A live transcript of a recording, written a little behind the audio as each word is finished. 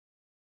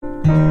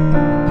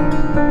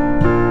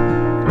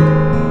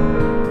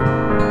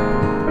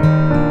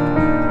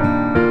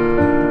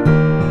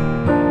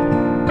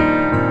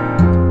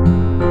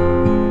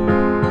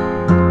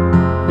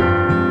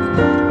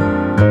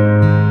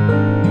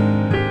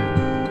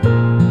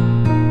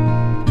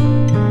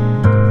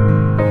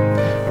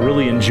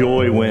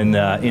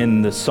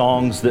In the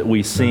songs that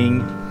we sing,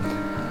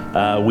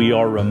 we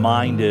are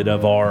reminded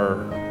of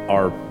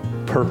our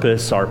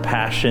purpose, our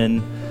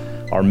passion,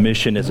 our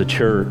mission as a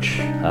church,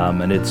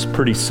 and it's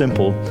pretty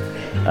simple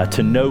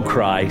to know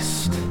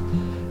Christ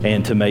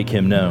and to make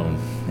Him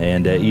known.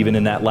 And even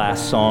in that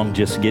last song,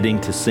 just getting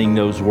to sing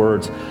those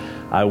words,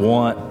 I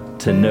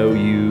want to know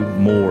you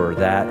more,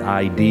 that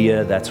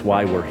idea, that's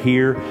why we're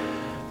here,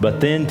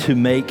 but then to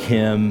make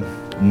Him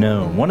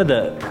known. One of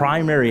the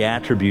primary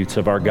attributes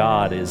of our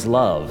God is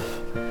love.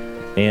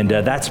 And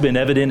that's been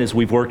evident as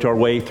we've worked our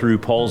way through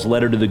Paul's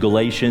letter to the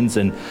Galatians.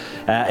 And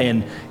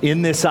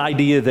in this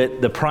idea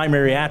that the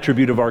primary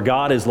attribute of our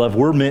God is love,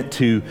 we're meant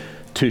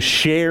to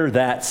share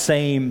that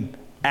same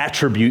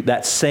attribute,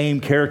 that same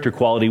character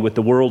quality with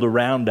the world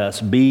around us,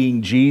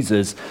 being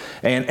Jesus.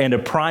 And a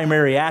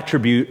primary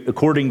attribute,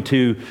 according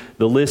to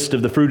the list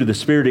of the fruit of the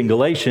Spirit in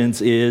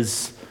Galatians,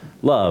 is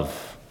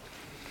love.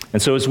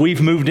 And so as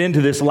we've moved into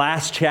this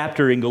last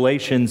chapter in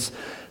Galatians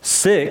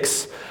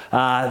 6,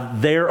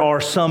 there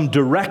are some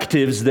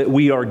directives that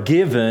we are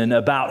given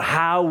about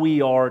how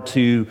we are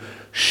to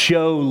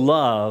show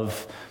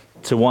love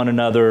to one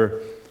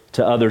another,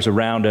 to others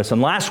around us.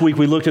 And last week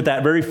we looked at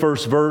that very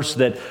first verse,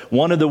 that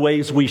one of the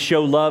ways we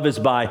show love is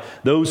by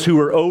those who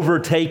are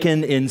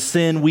overtaken in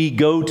sin. We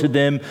go to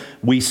them,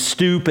 we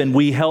stoop, and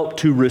we help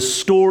to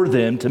restore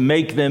them, to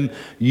make them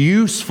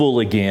useful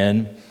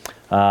again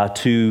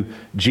to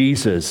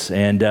Jesus.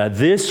 And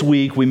this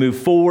week we move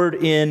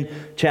forward in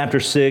chapter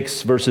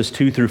 6, verses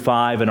 2 through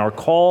 5. And our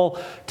call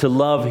to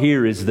love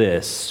here is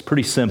this,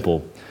 pretty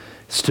simple.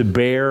 It's to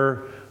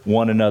bear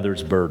one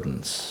another's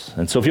burdens.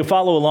 And so if you'll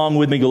follow along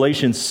with me,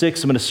 Galatians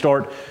 6, I'm going to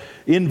start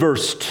in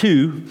verse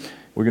 2.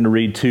 We're going to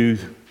read 2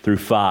 through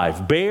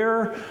 5.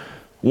 Bear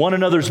one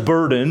another's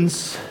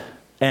burdens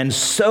and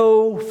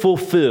so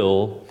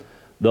fulfill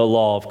the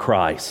law of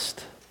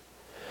Christ.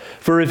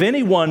 For if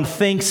anyone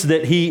thinks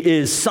that he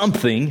is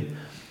something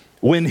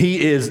when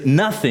he is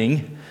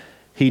nothing,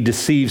 he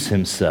deceives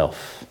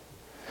himself.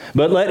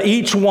 But let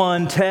each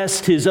one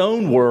test his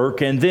own work,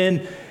 and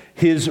then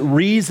his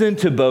reason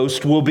to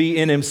boast will be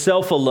in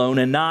himself alone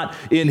and not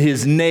in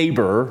his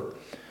neighbor,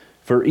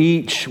 for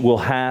each will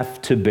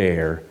have to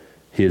bear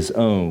his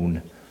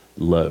own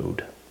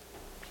load.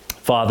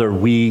 Father,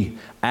 we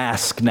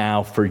ask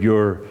now for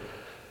your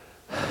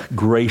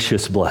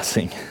gracious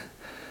blessing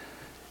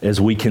as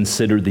we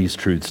consider these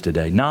truths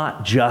today.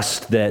 Not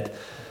just that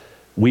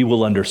we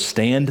will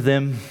understand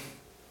them,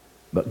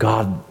 but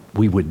God,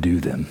 we would do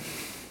them.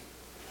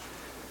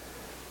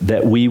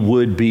 That we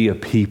would be a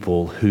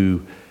people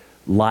who,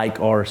 like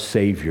our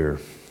Savior,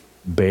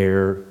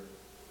 bear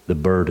the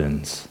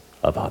burdens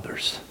of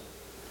others.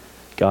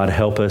 God,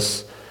 help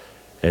us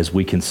as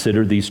we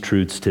consider these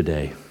truths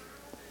today.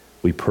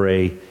 We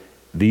pray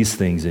these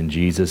things in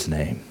Jesus'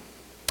 name.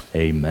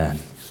 Amen.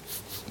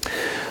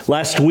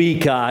 Last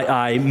week,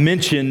 I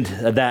mentioned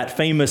that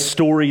famous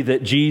story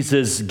that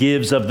Jesus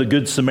gives of the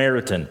Good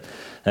Samaritan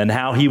and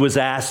how he was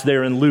asked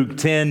there in Luke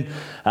 10,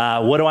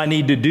 what do I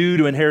need to do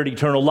to inherit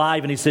eternal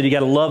life? And he said, you got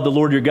to love the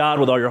Lord your God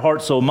with all your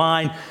heart, soul,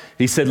 mind.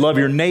 He said, love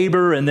your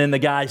neighbor. And then the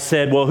guy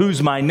said, well,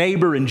 who's my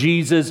neighbor? And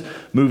Jesus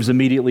moves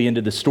immediately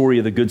into the story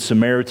of the Good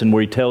Samaritan,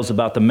 where he tells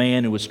about the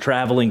man who was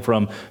traveling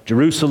from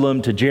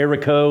Jerusalem to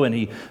Jericho, and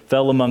he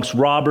fell amongst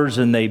robbers,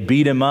 and they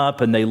beat him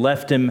up, and they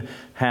left him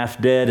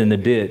half dead in the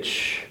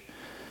ditch.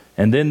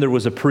 And then there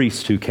was a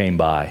priest who came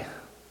by.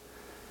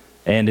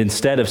 And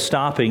instead of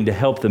stopping to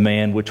help the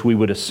man, which we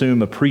would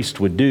assume a priest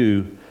would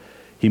do,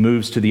 he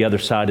moves to the other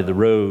side of the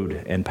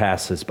road and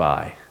passes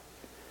by.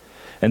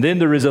 And then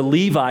there is a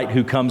Levite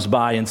who comes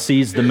by and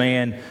sees the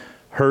man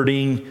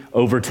hurting,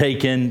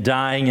 overtaken,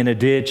 dying in a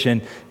ditch.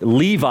 And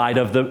Levite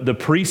of the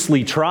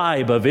priestly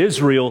tribe of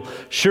Israel,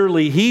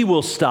 surely he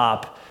will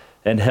stop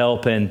and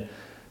help, and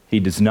he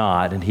does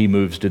not. And he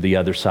moves to the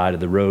other side of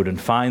the road. And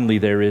finally,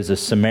 there is a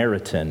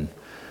Samaritan,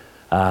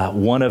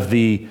 one of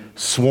the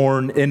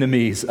sworn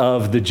enemies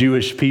of the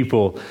Jewish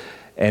people.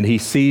 And he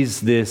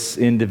sees this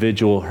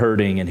individual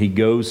hurting, and he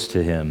goes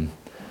to him.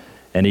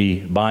 And he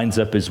binds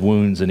up his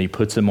wounds, and he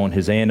puts him on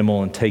his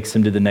animal and takes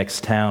him to the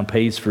next town,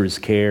 pays for his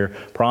care,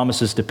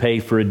 promises to pay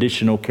for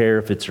additional care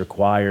if it's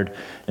required.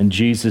 And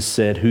Jesus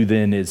said, who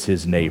then is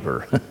his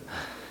neighbor?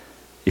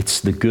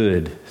 It's the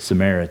Good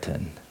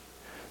Samaritan.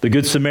 The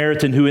Good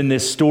Samaritan who in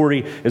this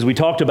story, as we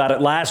talked about it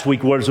last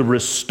week, was a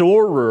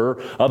restorer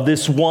of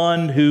this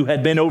one who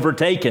had been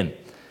overtaken.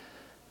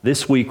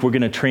 This week, we're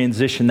going to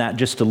transition that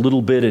just a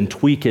little bit and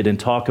tweak it and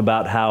talk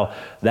about how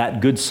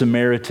that Good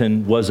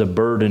Samaritan was a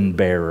burden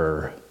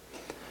bearer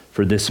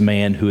for this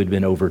man who had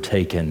been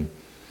overtaken.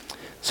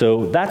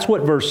 So that's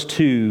what verse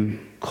 2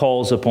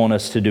 calls upon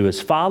us to do. As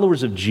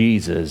followers of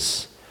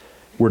Jesus,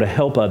 we're to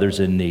help others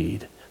in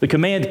need. The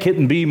command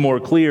couldn't be more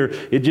clear.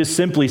 It just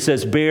simply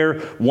says, bear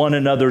one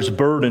another's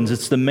burdens.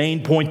 It's the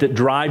main point that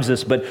drives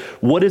us. But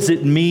what does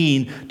it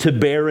mean to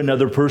bear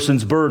another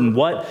person's burden?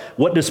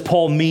 What does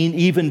Paul mean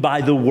even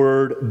by the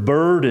word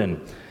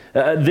burden?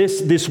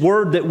 This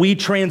word that we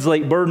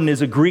translate burden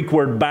is a Greek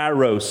word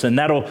baros, and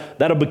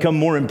that'll become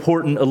more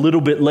important a little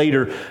bit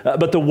later.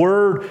 But the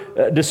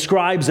word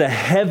describes a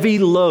heavy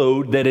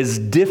load that is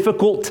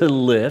difficult to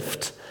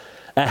lift,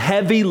 a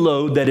heavy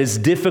load that is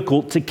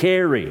difficult to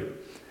carry.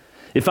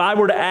 If I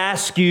were to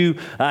ask you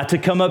to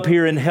come up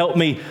here and help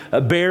me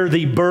bear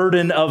the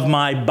burden of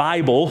my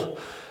Bible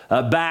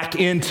back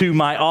into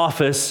my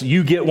office,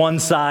 you get one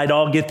side,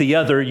 I'll get the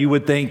other, you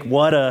would think,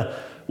 what a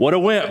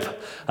wimp.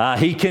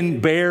 He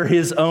can bear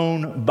his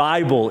own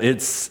Bible.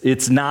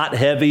 It's not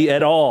heavy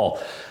at all.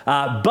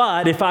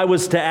 But if I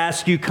was to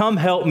ask you, come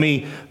help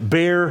me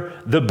bear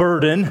the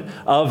burden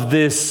of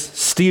this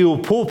steel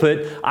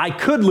pulpit, I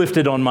could lift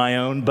it on my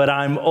own, but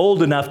I'm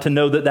old enough to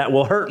know that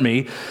will hurt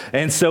me.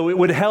 And so it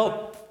would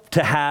help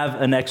to have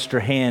an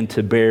extra hand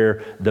to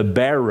bear the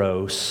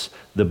baros,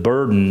 the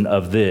burden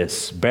of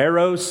this.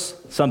 Baros,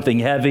 something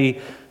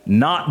heavy,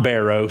 not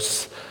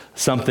baros,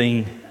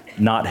 something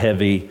not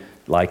heavy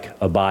like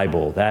a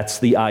Bible. That's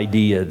the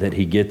idea that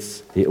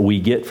we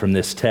get from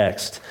this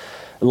text.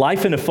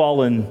 Life in a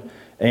fallen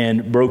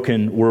and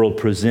broken world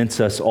presents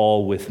us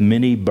all with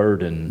many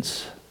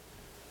burdens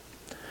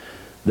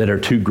that are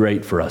too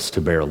great for us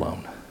to bear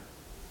alone.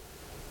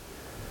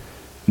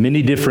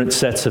 Many different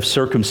sets of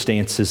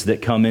circumstances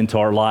that come into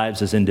our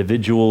lives as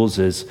individuals,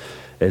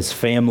 as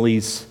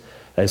families,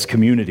 as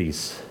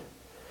communities.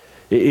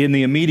 In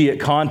the immediate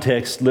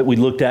context that we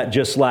looked at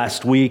just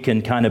last week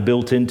and kind of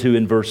built into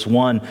in verse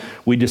 1,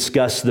 we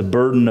discussed the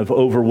burden of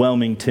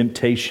overwhelming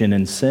temptation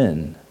and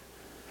sin.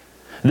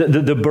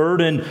 The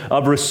burden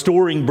of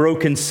restoring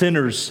broken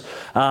sinners.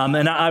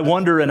 And I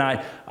wonder and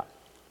I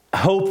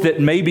hope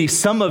that maybe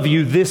some of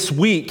you this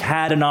week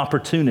had an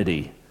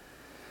opportunity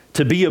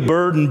to be a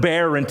burden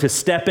bearer and to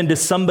step into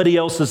somebody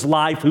else's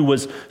life who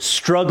was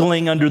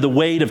struggling under the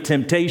weight of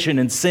temptation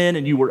and sin,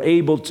 and you were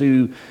able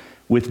to,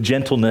 with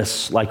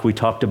gentleness, like we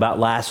talked about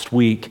last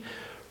week,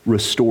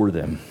 restore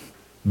them.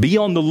 Be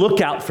on the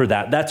lookout for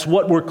that. That's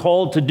what we're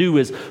called to do,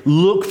 is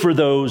look for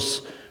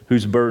those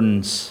whose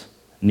burdens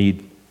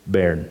need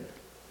bearing.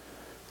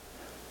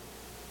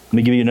 Let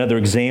me give you another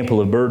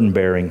example of burden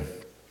bearing.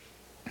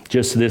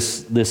 Just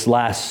this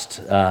last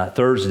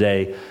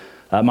Thursday,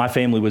 my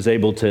family was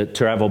able to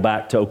travel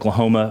back to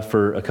Oklahoma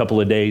for a couple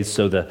of days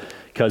so the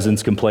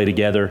cousins can play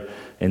together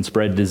and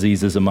spread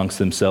diseases amongst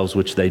themselves,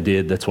 which they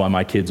did. That's why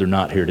my kids are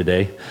not here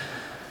today.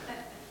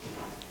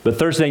 But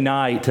Thursday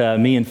night,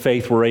 me and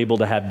Faith were able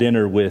to have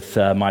dinner with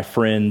my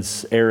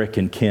friends Eric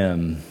and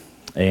Kim,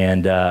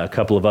 and a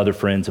couple of other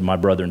friends, and my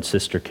brother and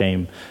sister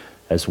came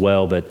as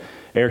well. But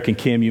Eric and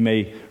Kim, you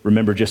may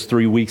remember just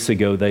 3 weeks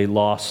ago, they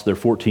lost their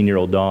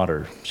 14-year-old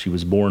daughter. She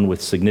was born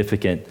with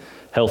significant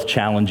health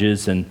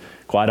challenges and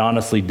quite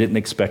honestly didn't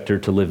expect her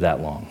to live that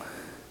long.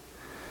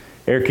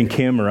 Eric and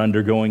Kim are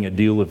undergoing a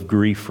deal of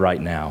grief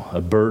right now,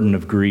 a burden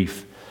of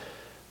grief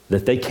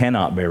that they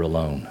cannot bear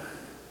alone.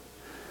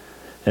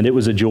 And it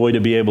was a joy to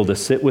be able to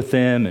sit with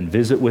them and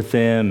visit with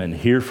them and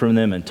hear from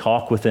them and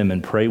talk with them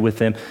and pray with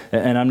them.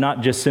 And I'm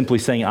not just simply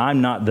saying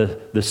I'm not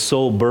the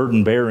sole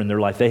burden bearer in their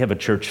life. They have a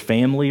church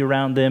family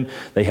around them.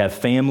 They have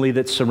family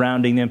that's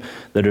surrounding them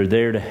that are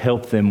there to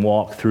help them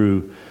walk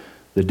through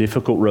the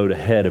difficult road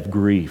ahead of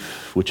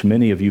grief, which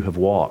many of you have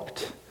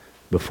walked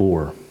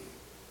before.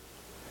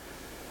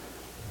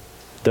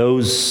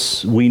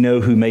 Those we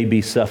know who may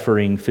be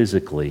suffering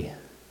physically,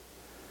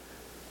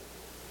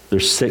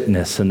 there's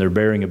sickness and they're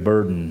bearing a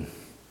burden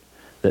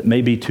that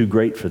may be too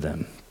great for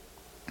them.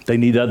 They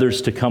need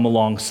others to come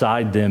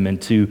alongside them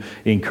and to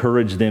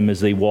encourage them as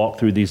they walk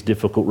through these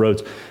difficult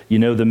roads. You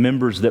know, the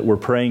members that we're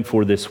praying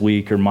for this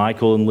week are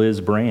Michael and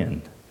Liz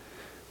Brand.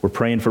 We're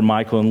praying for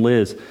Michael and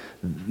Liz.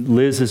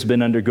 Liz has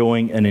been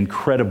undergoing an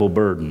incredible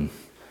burden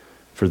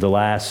for the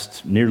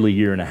last nearly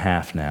year and a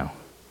half now.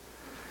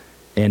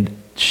 And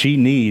she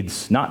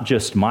needs not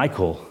just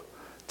Michael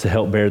to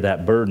help bear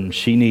that burden.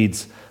 She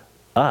needs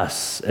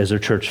us as her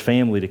church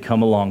family to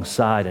come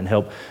alongside and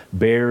help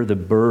bear the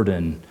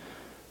burden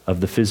of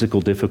the physical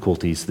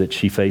difficulties that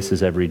she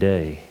faces every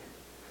day.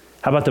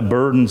 How about the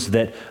burdens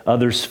that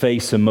others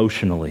face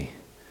emotionally?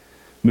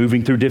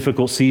 Moving through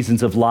difficult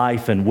seasons of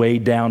life and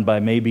weighed down by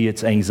maybe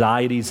it's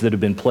anxieties that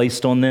have been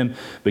placed on them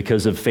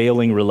because of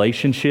failing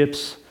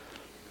relationships,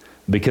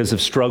 because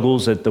of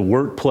struggles at the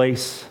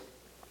workplace,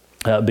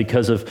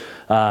 because of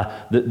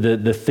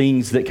the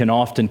things that can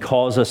often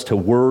cause us to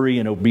worry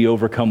and be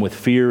overcome with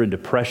fear and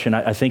depression.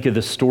 I think of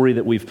the story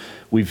that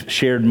we've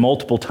shared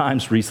multiple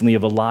times recently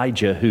of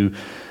Elijah,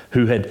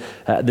 who had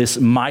this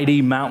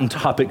mighty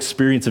mountaintop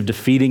experience of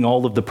defeating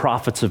all of the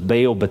prophets of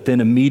Baal, but then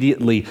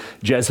immediately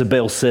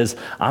Jezebel says,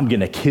 "I'm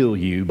going to kill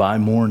you by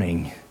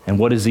morning." And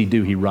what does he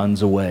do? He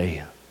runs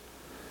away.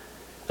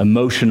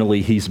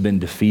 Emotionally, he's been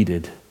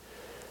defeated.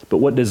 But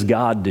what does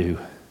God do?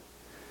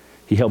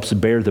 He helps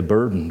bear the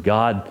burden.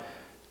 God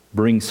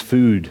brings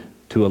food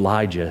to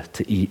Elijah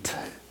to eat.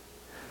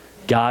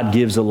 God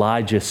gives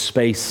Elijah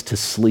space to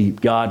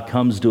sleep. God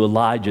comes to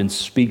Elijah and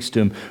speaks to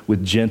him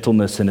with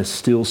gentleness and a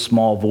still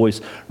small voice,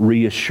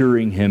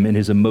 reassuring him in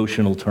his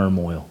emotional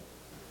turmoil.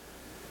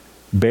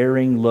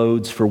 Bearing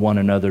loads for one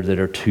another that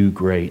are too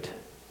great.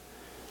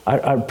 I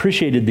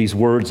appreciated these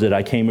words that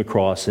I came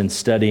across in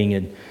studying,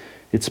 and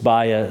it's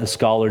by a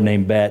scholar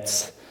named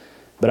Betts.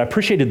 But I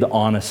appreciated the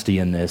honesty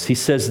in this. He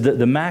says that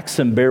the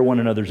maxim, bear one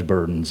another's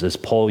burdens, as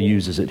Paul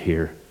uses it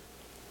here,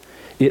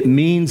 it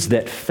means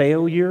that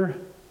failure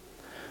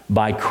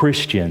by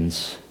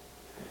Christians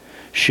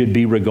should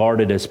be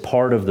regarded as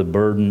part of the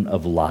burden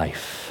of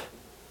life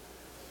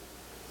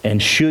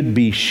and should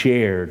be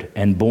shared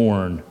and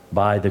borne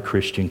by the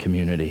Christian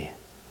community.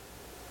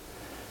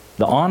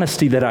 The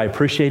honesty that I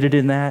appreciated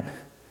in that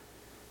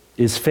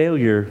is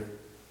failure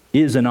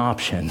is an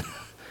option.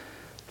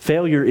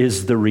 Failure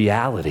is the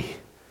reality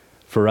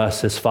for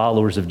us as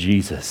followers of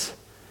Jesus.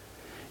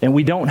 And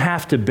we don't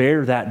have to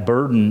bear that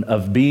burden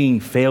of being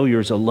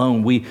failures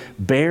alone. We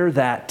bear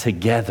that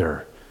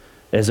together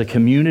as a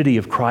community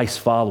of Christ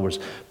followers,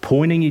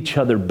 pointing each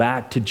other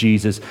back to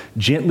Jesus,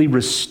 gently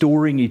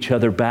restoring each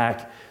other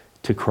back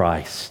to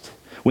Christ.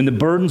 When the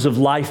burdens of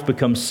life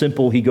become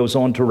simple, he goes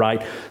on to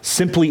write,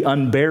 simply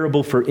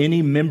unbearable for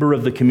any member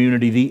of the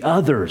community, the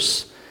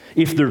others,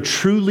 if they're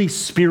truly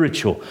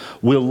spiritual,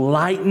 will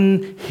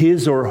lighten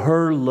his or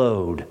her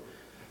load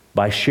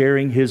by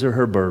sharing his or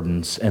her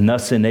burdens and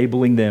thus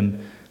enabling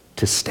them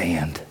to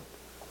stand.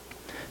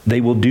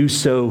 They will do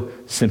so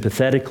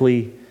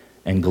sympathetically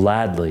and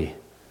gladly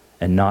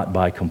and not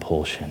by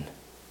compulsion.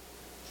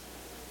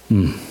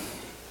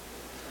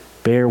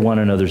 Bear one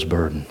another's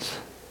burdens.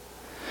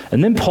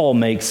 And then Paul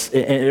makes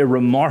a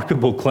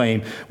remarkable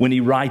claim when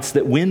he writes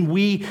that when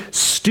we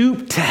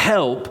stoop to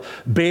help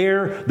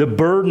bear the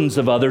burdens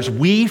of others,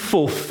 we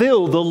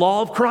fulfill the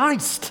law of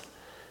Christ.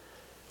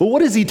 Well,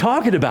 what is he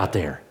talking about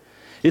there?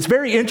 It's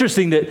very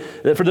interesting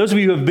that for those of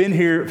you who have been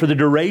here for the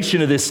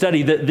duration of this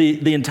study, that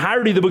the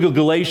entirety of the book of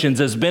Galatians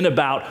has been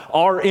about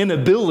our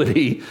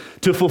inability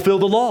to fulfill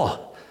the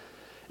law.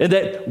 And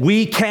that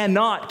we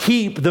cannot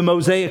keep the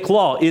Mosaic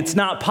law. It's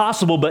not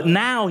possible. But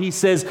now he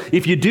says,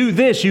 if you do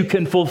this, you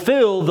can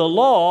fulfill the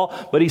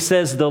law. But he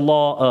says the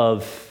law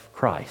of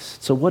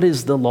Christ. So what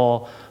is the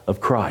law of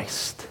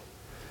Christ?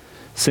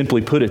 Simply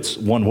put, it's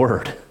one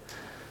word.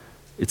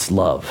 It's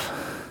love.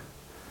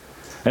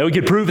 And we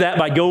could prove that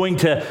by going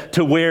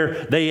to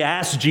where they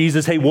asked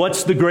Jesus, hey,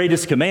 what's the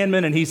greatest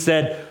commandment? And he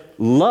said,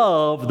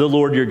 love the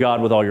Lord your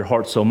God with all your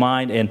heart, soul,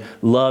 mind, and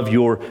love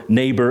your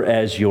neighbor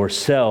as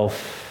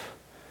yourself.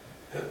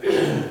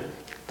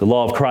 The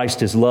law of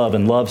Christ is love,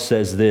 and love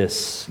says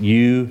this,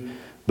 you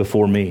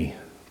before me.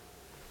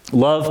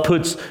 Love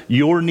puts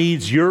your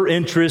needs, your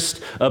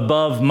interest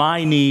above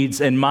my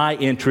needs and my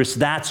interests.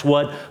 That's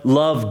what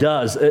love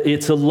does.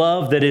 It's a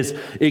love that is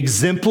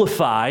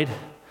exemplified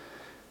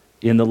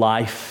in the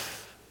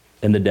life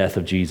and the death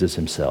of Jesus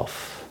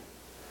himself.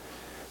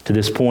 To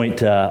this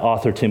point,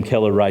 author Tim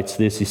Keller writes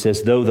this. He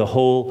says, though the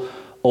whole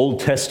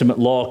Old Testament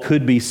law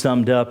could be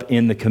summed up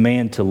in the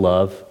command to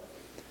love,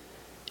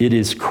 it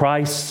is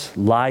Christ's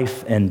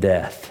life and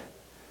death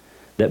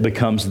that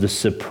becomes the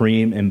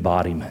supreme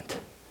embodiment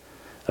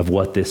of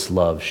what this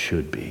love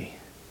should be.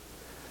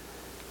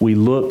 We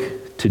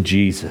look to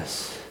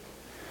Jesus,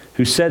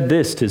 who said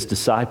this to his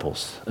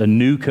disciples, a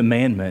new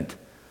commandment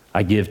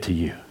I give to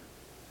you.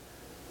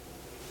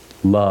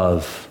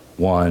 Love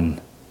one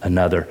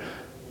another,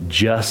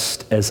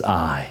 just as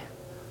I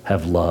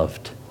have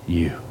loved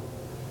you.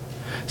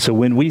 So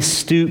when we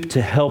stoop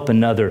to help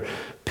another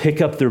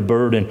pick up their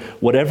burden,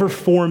 whatever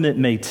form it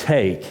may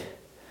take,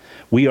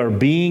 we are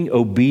being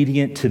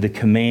obedient to the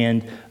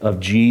command of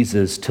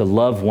Jesus to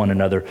love one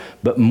another.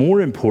 But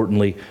more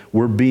importantly,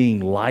 we're being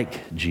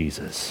like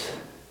Jesus.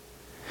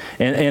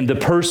 And the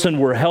person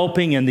we're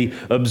helping and the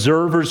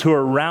observers who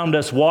are around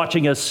us,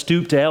 watching us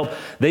stoop to help,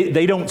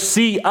 they don't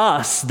see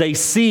us, they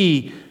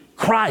see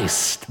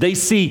Christ. They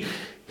see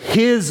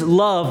his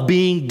love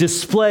being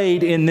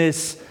displayed in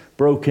this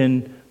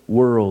broken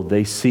world.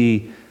 They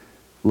see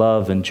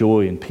love and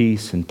joy and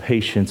peace and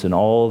patience and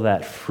all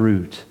that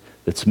fruit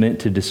that's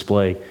meant to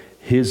display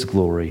his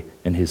glory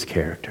and his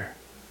character.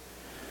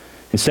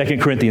 In 2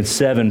 Corinthians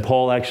 7,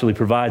 Paul actually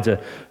provides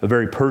a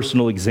very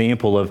personal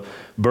example of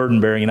burden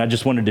bearing, and I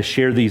just wanted to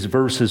share these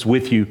verses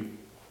with you.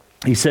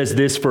 He says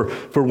this, for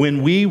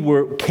when we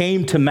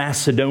came to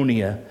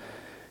Macedonia,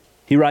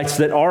 he writes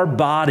that our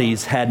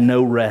bodies had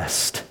no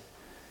rest.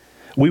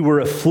 We were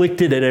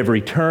afflicted at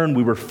every turn.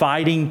 We were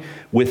fighting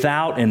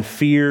without and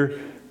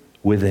fear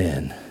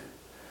within.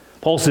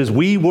 Paul says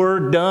we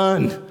were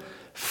done.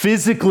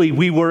 Physically,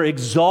 we were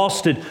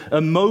exhausted.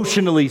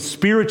 Emotionally,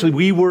 spiritually,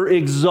 we were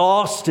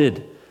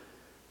exhausted.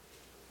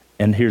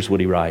 And here's what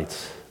he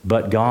writes.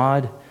 But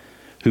God,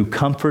 who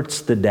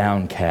comforts the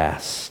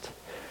downcast,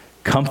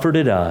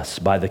 comforted us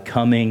by the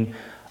coming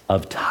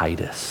of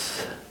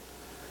Titus.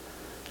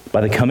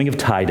 By the coming of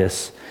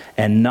Titus,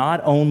 and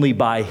not only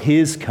by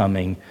his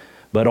coming,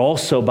 but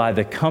also by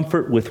the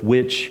comfort with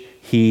which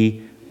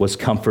he was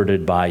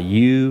comforted by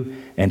you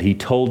and he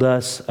told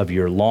us of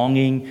your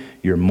longing,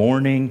 your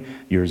mourning,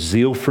 your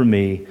zeal for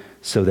me,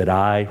 so that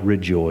I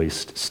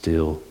rejoiced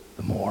still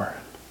the more.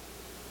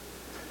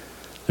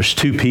 There's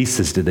two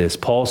pieces to this.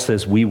 Paul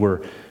says we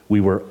were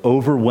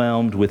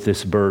overwhelmed with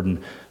this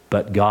burden,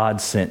 but God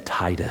sent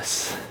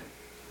Titus,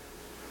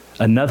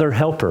 another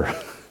helper,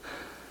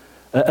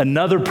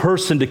 another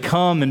person to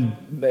come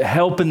and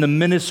help in the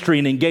ministry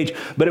and engage.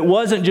 But it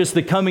wasn't just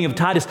the coming of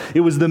Titus.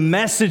 It was the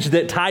message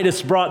that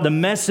Titus brought. The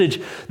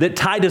message that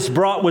Titus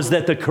brought was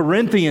that the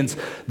Corinthians,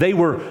 they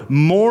were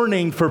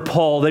mourning for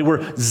Paul. They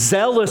were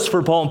zealous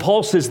for Paul. And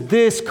Paul says,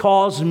 this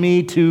caused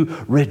me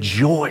to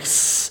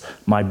rejoice.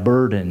 My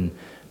burden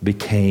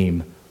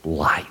became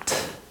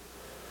light.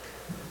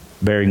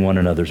 Bearing one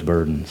another's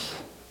burdens.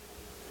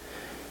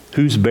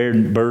 Whose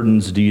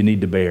burdens do you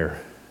need to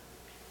bear?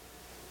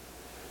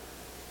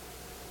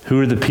 Who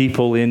are the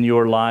people in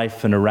your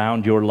life and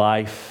around your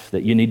life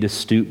that you need to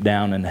stoop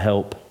down and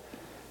help?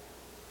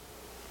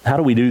 How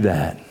do we do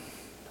that?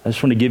 I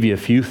just want to give you a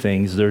few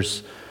things.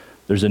 There's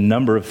a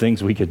number of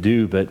things we could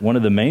do, but one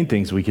of the main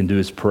things we can do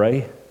is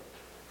pray.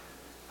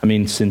 I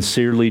mean,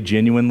 sincerely,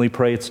 genuinely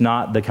pray. It's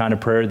not the kind of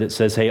prayer that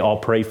says, hey, I'll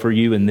pray for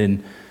you, and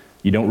then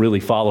you don't really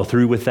follow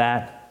through with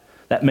that.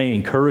 That may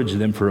encourage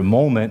them for a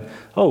moment.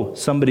 Oh,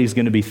 somebody's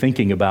going to be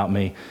thinking about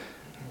me.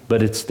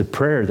 But it's the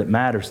prayer that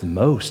matters the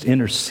most,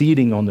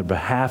 interceding on their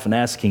behalf and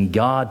asking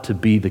God to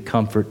be the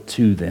comfort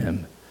to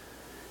them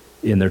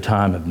in their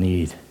time of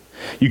need.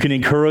 You can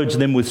encourage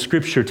them with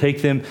Scripture,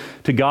 take them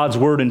to God's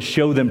Word and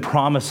show them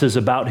promises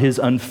about His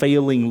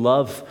unfailing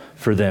love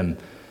for them,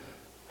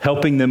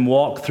 helping them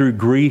walk through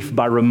grief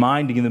by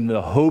reminding them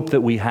the hope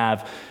that we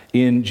have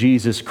in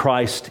Jesus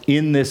Christ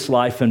in this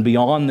life and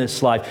beyond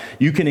this life.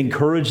 You can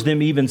encourage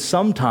them even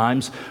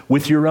sometimes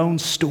with your own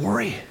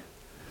story.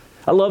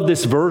 I love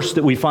this verse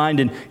that we find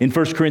in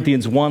 1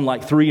 Corinthians 1,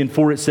 like 3 and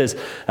 4. It says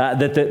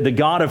that the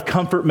God of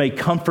comfort may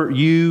comfort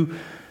you.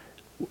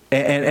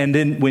 And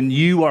then when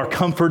you are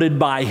comforted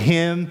by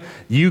Him,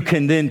 you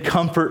can then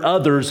comfort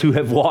others who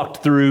have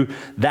walked through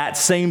that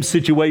same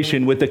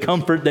situation with the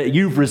comfort that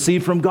you've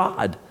received from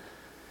God.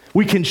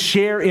 We can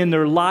share in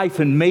their life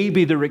and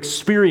maybe their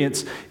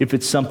experience if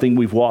it's something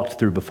we've walked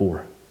through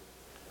before.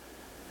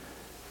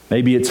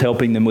 Maybe it's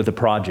helping them with a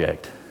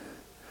project,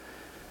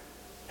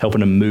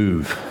 helping them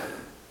move,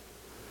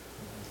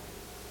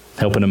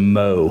 helping them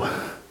mow,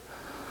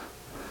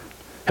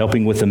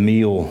 helping with a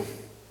meal,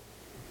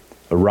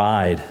 a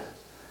ride,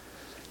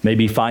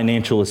 maybe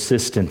financial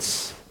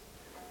assistance.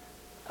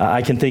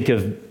 I can think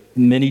of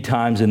many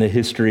times in the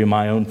history of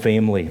my own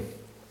family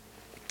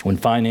when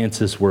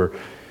finances were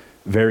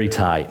very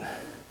tight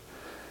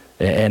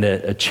and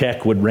a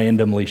check would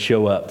randomly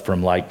show up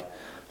from like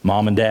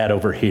mom and dad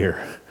over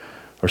here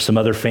or some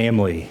other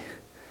family,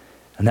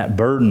 and that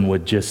burden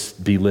would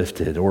just be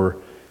lifted. Or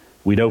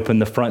we'd open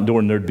the front door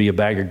and there'd be a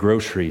bag of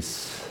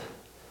groceries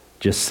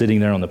just sitting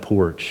there on the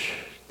porch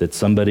that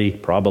somebody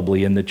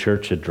probably in the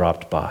church had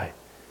dropped by.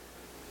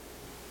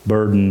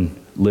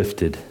 Burden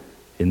lifted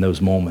in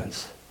those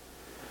moments.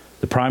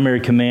 The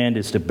primary command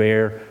is to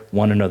bear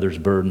one another's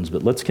burdens,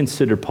 but let's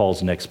consider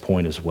Paul's next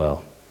point as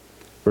well.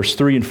 Verse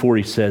 3 and 4,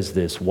 he says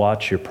this,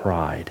 watch your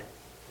pride.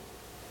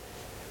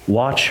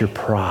 Watch your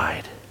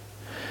pride.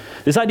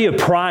 This idea of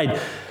pride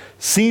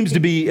seems to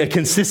be a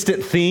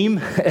consistent theme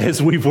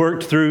as we've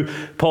worked through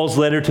Paul's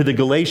letter to the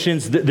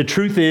Galatians. The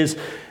truth is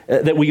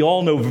that we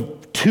all know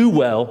too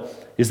well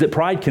is that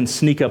pride can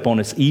sneak up on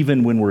us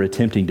even when we're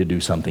attempting to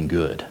do something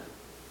good.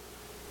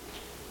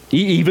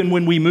 Even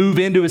when we move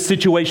into a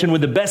situation with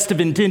the best of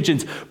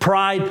intentions,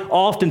 pride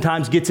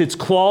oftentimes gets its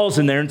claws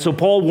in there. And so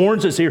Paul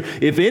warns us here,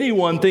 if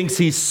anyone thinks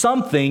he's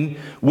something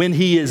when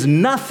he is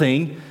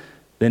nothing,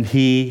 then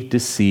he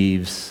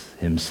deceives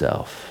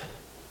himself.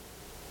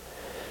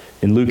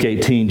 In Luke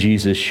 18,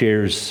 Jesus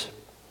shares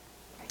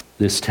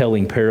this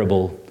telling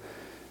parable.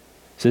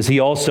 It says,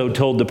 he also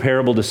told the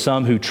parable to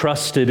some who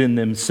trusted in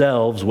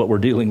themselves, what we're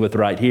dealing with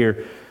right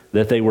here,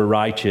 that they were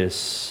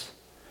righteous.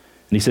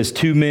 And he says,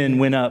 2 men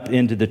went up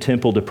into the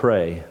temple to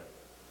pray.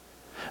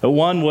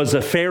 One was a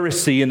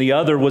Pharisee and the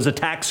other was a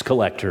tax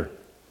collector.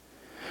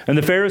 And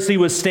the Pharisee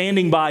was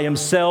standing by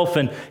himself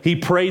and he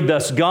prayed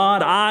thus,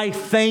 God, I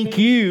thank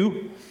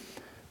you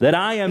that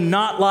I am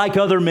not like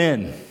other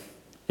men,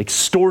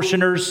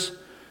 extortioners,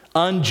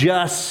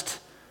 unjust,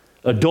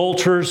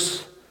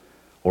 adulterers,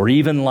 or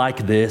even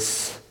like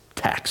this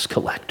tax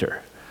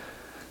collector.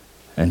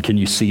 And can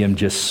you see him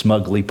just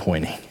smugly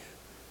pointing?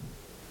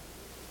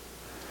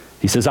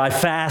 He says, I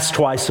fast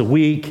twice a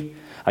week.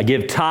 I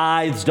give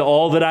tithes to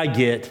all that I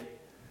get.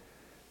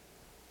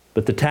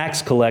 But the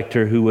tax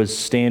collector, who was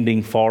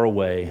standing far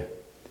away,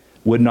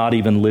 would not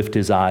even lift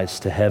his eyes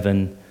to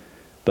heaven,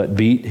 but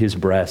beat his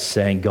breast,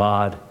 saying,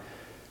 God,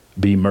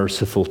 be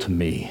merciful to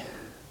me,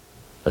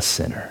 a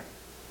sinner.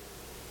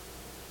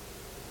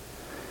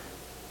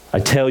 I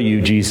tell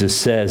you, Jesus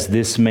says,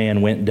 this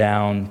man went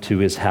down to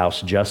his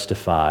house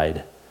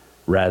justified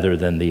rather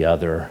than the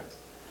other.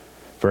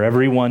 For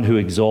everyone who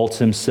exalts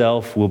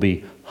himself will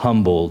be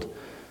humbled,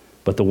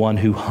 but the one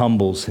who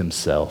humbles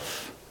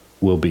himself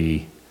will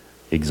be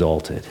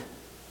exalted.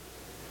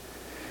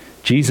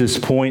 Jesus'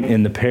 point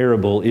in the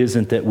parable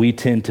isn't that we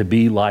tend to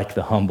be like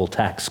the humble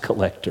tax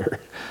collector.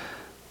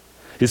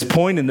 His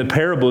point in the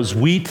parable is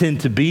we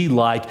tend to be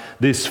like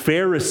this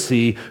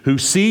Pharisee who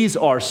sees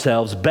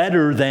ourselves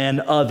better than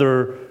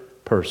other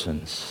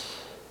persons,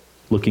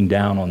 looking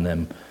down on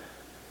them.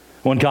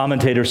 One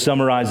commentator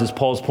summarizes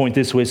Paul's point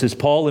this way. It says,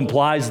 Paul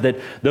implies that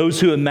those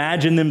who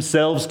imagine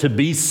themselves to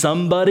be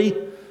somebody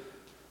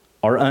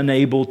are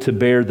unable to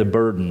bear the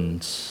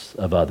burdens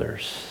of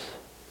others.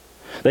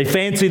 They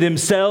fancy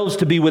themselves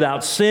to be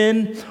without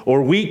sin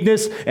or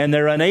weakness, and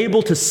they're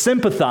unable to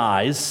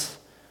sympathize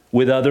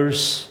with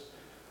others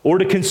or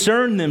to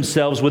concern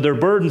themselves with their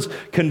burdens.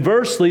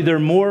 Conversely, they're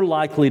more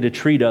likely to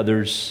treat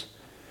others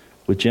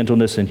with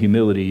gentleness and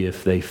humility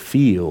if they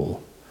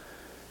feel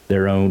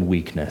their own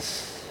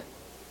weakness.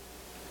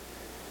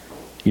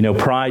 You know,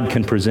 pride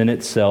can present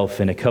itself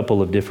in a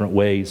couple of different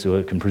ways, or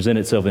it can present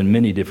itself in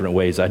many different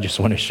ways. I just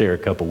want to share a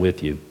couple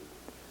with you.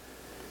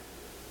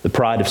 The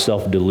pride of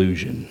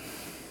self-delusion.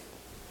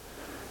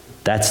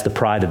 That's the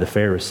pride of the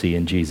Pharisee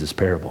in Jesus'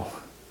 parable.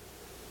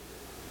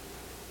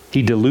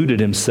 He deluded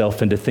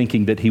himself into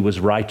thinking that he was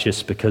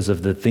righteous because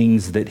of the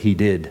things that he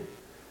did,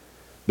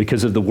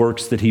 because of the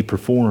works that he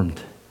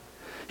performed.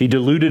 He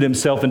deluded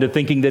himself into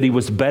thinking that he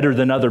was better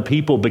than other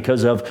people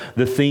because of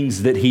the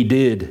things that he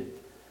did.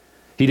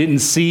 He didn't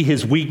see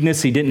his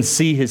weakness. He didn't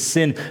see his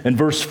sin. And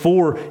verse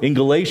 4 in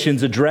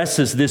Galatians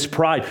addresses this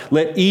pride.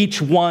 Let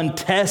each one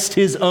test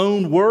his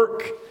own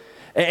work,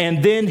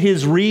 and then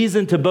his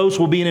reason to boast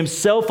will be in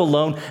himself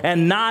alone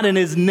and not in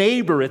his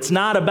neighbor. It's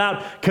not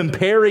about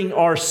comparing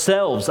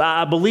ourselves.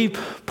 I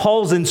believe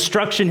Paul's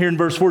instruction here in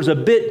verse 4 is a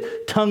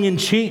bit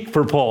tongue-in-cheek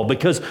for Paul,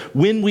 because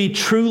when we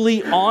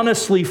truly,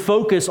 honestly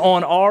focus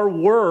on our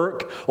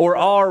work or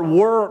our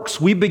works,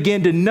 we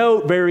begin to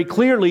note very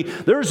clearly,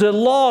 there's a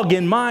log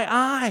in my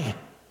eye.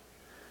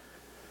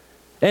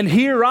 And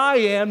here I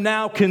am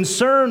now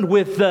concerned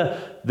with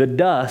the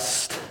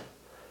dust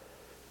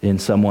in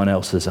someone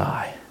else's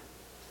eye.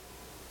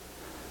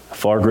 A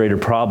far greater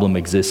problem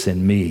exists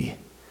in me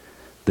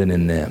than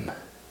in them.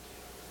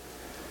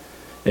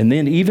 And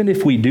then even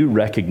if we do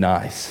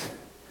recognize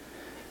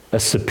a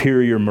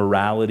superior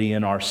morality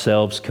in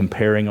ourselves,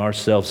 comparing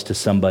ourselves to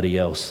somebody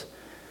else,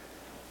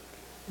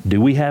 do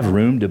we have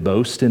room to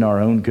boast in our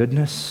own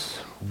goodness?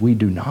 We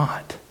do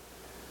not.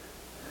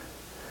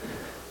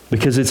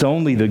 Because it's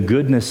only the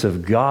goodness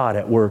of God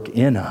at work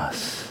in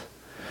us.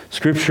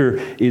 Scripture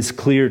is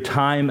clear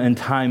time and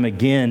time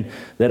again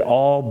that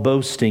all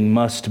boasting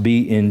must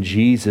be in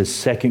Jesus.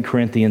 2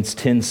 Corinthians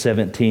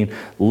 10:17.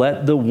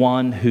 Let the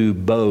one who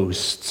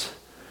boasts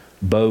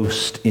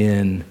boast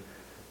in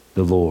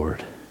the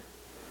Lord.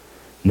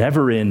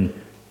 Never in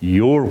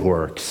your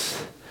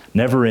works,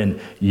 never in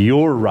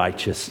your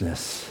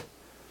righteousness,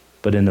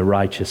 but in the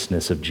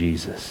righteousness of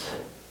Jesus.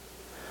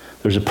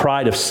 There's a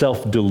pride of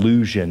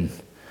self-delusion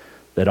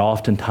that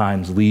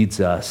oftentimes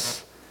leads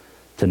us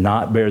to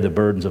not bear the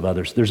burdens of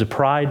others. There's a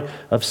pride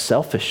of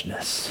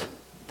selfishness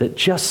that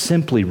just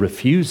simply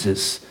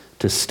refuses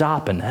to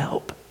stop and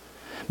help.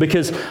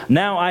 Because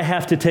now I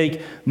have to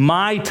take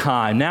my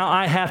time. Now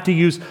I have to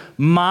use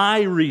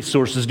my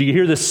resources. Do you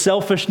hear the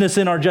selfishness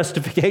in our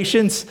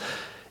justifications?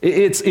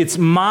 It's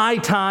my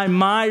time,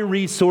 my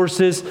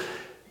resources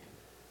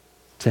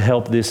to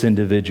help this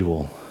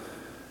individual.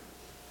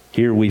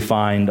 Here we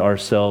find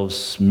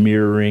ourselves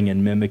mirroring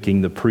and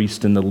mimicking the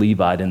priest and the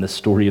Levite in the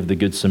story of the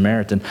Good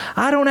Samaritan.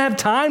 I don't have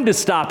time to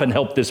stop and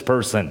help this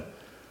person.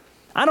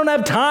 I don't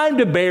have time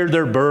to bear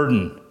their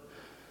burden.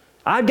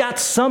 I've got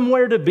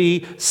somewhere to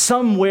be,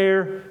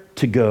 somewhere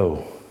to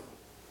go.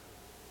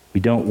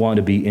 We don't want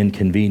to be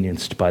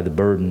inconvenienced by the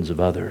burdens of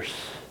others.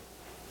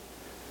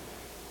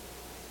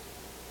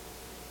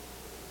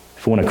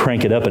 If we want to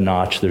crank it up a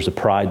notch, there's a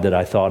pride that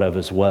I thought of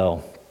as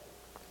well.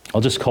 I'll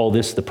just call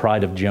this the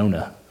pride of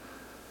Jonah.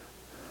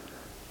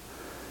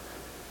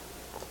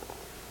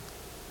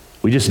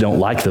 We just don't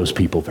like those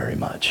people very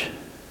much.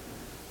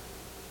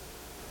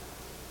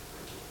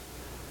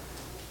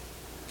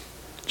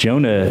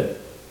 Jonah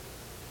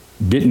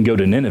didn't go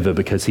to Nineveh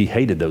because he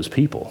hated those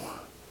people.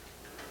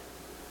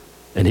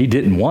 And he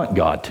didn't want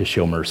God to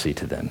show mercy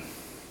to them.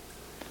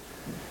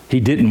 He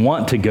didn't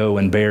want to go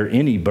and bear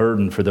any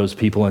burden for those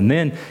people. And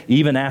then,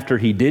 even after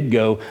he did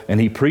go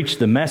and he preached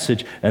the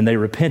message and they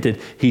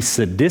repented, he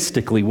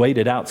sadistically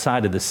waited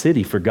outside of the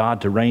city for God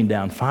to rain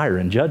down fire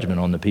and judgment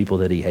on the people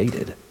that he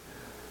hated.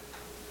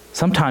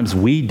 Sometimes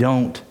we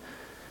don't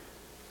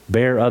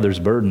bear others'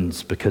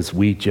 burdens because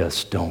we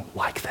just don't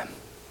like them.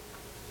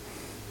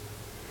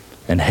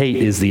 And hate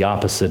is the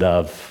opposite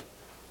of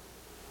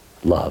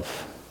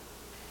love.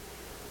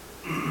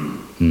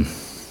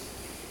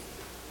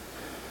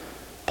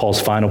 Paul's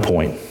final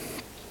point,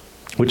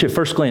 which at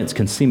first glance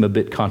can seem a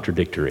bit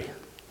contradictory.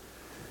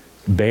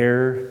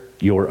 Bear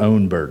your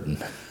own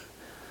burden.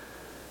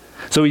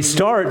 So he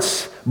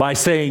starts by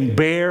saying,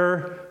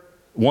 bear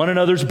one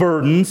another's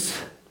burdens.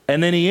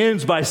 And then he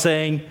ends by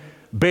saying,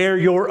 bear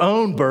your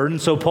own burden.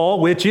 So Paul,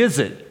 which is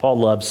it? Paul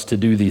loves to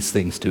do these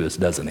things to us,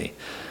 doesn't he?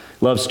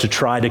 loves to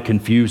try to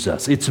confuse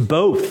us. It's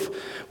both.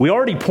 We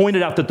already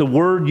pointed out that the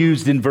word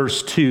used in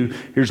verse 2,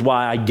 here's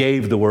why I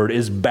gave the word,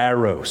 is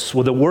baros.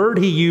 Well, the word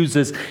he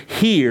uses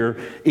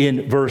here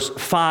in verse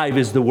 5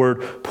 is the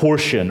word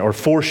portion or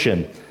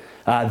fortune.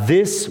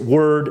 This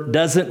word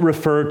doesn't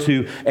refer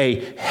to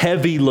a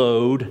heavy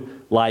load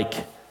like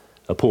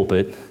a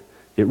pulpit.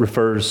 It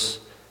refers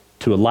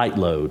to a light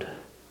load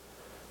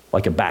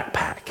like a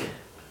backpack.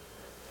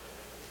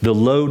 The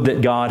load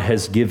that God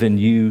has given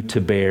you to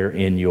bear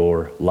in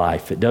your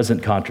life. It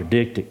doesn't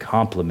contradict, it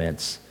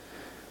complements.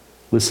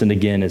 Listen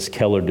again as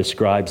Keller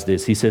describes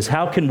this. He says,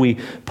 how can we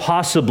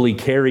possibly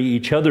carry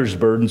each other's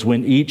burdens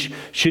when each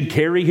should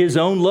carry his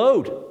own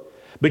load?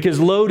 Because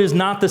load is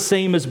not the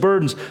same as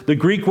burdens. The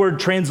Greek word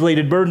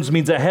translated burdens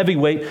means a heavy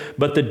weight,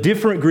 but the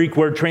different Greek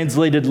word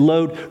translated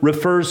load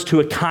refers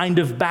to a kind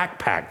of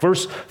backpack.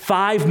 Verse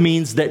 5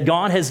 means that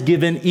God has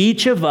given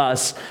each of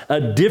us a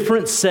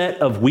different set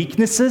of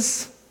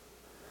weaknesses,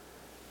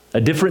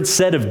 a different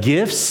set of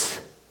gifts,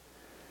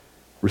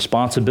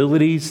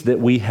 responsibilities that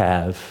we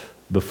have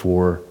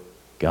before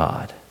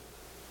God.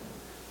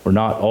 We're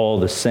not all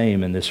the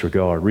same in this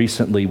regard.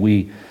 Recently,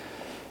 we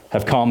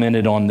have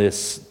commented on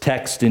this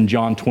text in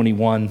John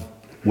 21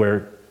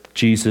 where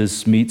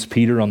Jesus meets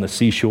Peter on the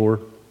seashore.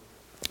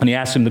 And he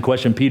asks him the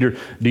question, Peter,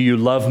 do you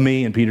love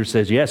me? And Peter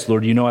says, yes,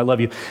 Lord, you know I love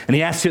you. And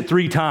he asks it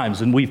 3 times.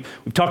 And we've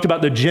talked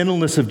about the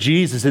gentleness of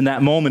Jesus in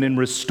that moment in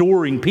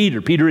restoring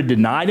Peter. Peter had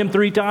denied him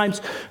 3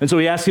 times. And so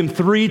he asks him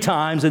 3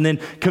 times and then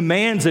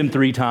commands him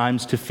 3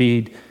 times to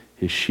feed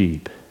his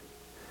sheep.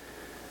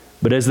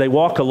 But as they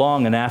walk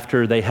along and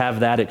after they have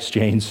that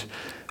exchange,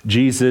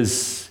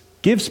 Jesus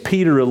gives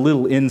Peter a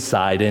little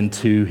insight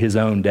into his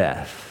own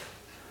death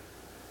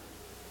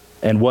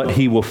and what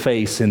he will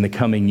face in the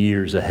coming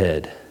years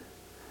ahead.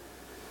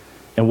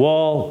 And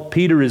while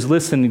Peter is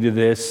listening to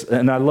this,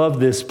 and I love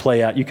this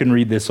play out, you can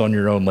read this on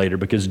your own later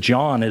because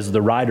John is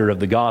the writer of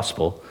the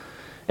gospel,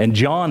 and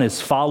John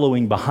is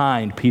following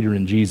behind Peter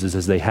and Jesus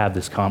as they have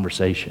this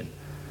conversation.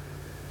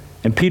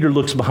 And Peter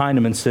looks behind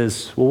him and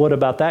says, well, what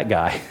about that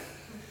guy?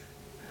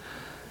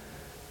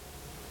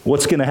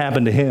 What's going to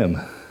happen to him?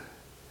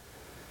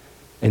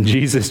 And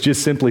Jesus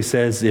just simply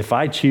says, if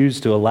I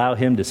choose to allow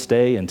him to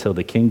stay until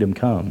the kingdom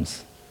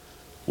comes,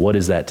 what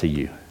is that to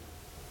you?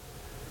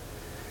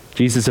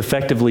 Jesus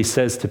effectively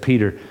says to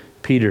Peter,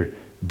 Peter,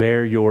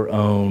 bear your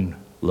own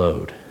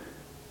load.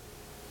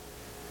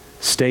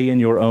 Stay in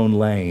your own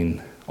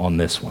lane on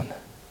this one.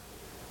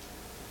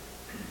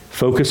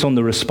 Focus on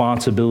the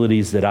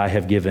responsibilities that I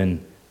have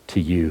given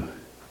to you.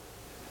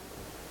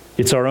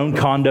 It's our own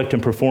conduct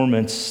and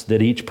performance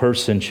that each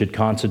person should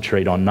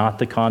concentrate on, not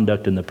the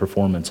conduct and the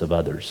performance of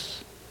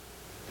others.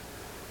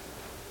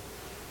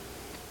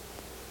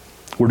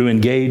 We're to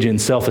engage in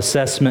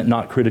self-assessment,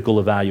 not critical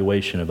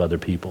evaluation of other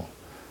people.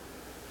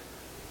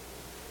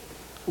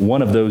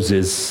 One of those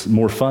is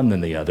more fun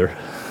than the other.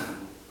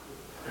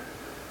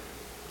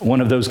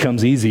 One of those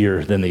comes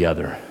easier than the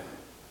other.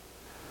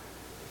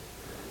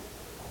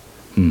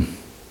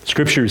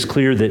 Scripture is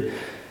clear that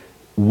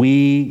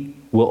we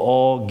will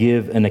all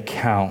give an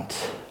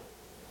account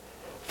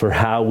for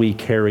how we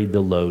carried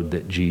the load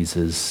that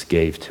Jesus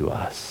gave to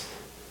us.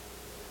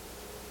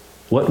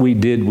 What we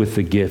did with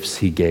the gifts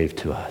he gave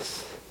to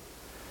us.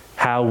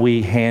 How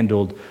we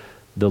handled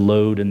the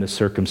load and the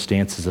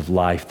circumstances of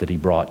life that he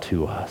brought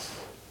to us.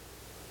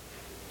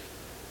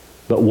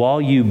 But while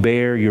you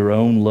bear your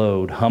own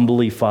load,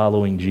 humbly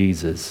following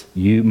Jesus,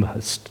 you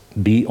must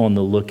be on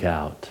the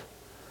lookout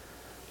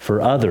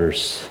for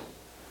others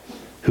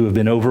who have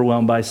been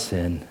overwhelmed by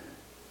sin,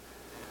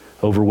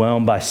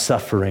 overwhelmed by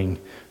suffering,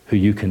 who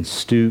you can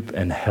stoop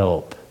and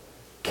help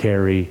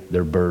carry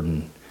their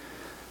burden.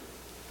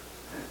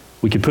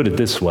 We could put it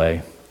this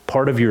way.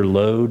 Part of your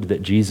load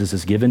that Jesus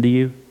has given to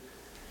you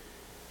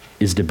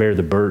is to bear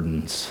the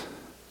burdens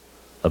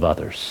of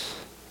others.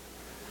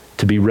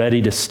 To be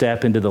ready to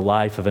step into the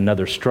life of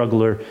another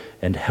struggler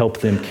and help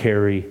them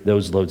carry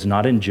those loads,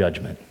 not in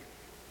judgment,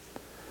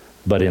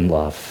 but in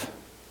love.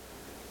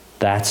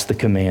 That's the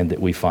command that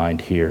we find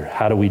here.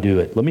 How do we do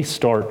it? Let me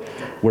start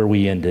where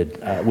we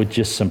ended with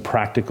just some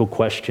practical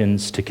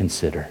questions to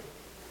consider.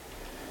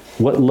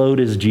 What load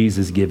has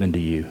Jesus given to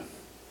you?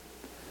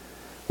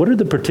 What are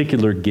the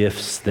particular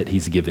gifts that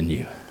he's given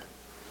you?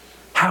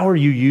 How are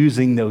you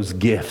using those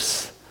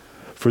gifts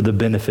for the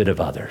benefit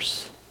of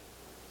others?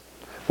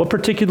 What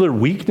particular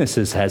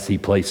weaknesses has he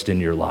placed in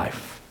your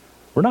life?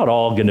 We're not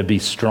all going to be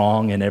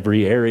strong in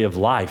every area of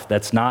life.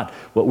 That's not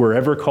what we're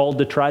ever called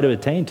to try to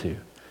attain to.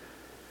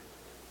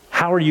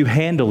 How are you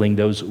handling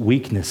those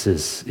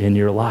weaknesses in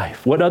your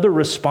life? What other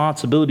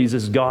responsibilities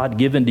has God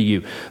given to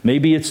you?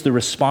 Maybe it's the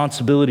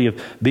responsibility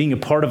of being a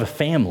part of a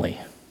family.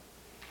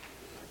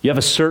 You have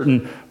a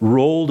certain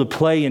role to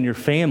play in your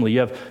family. You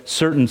have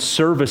certain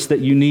service that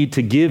you need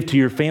to give to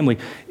your family.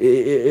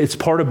 It's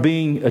part of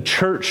being a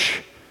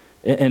church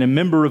and a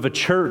member of a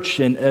church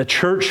and a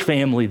church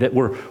family that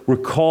we're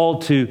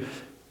called to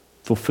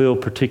fulfill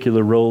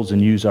particular roles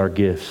and use our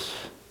gifts.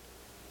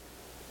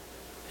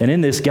 And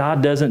in this,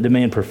 God doesn't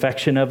demand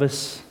perfection of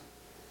us.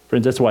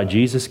 Friends, that's why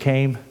Jesus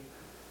came.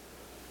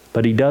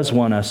 But he does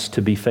want us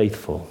to be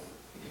faithful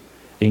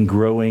in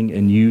growing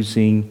and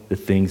using the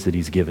things that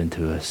he's given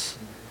to us.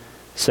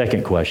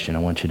 Second question I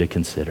want you to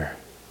consider.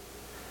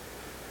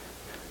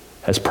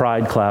 Has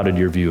pride clouded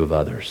your view of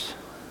others?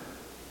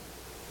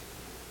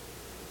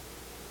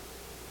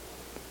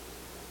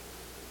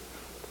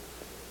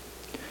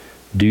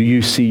 Do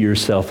you see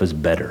yourself as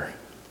better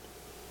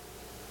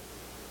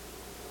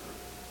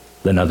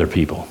than other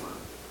people?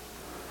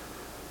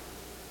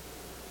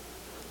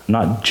 I'm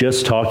not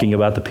just talking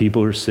about the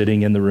people who are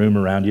sitting in the room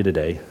around you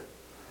today.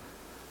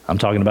 I'm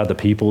talking about the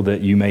people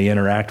that you may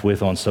interact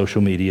with on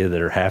social media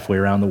that are halfway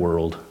around the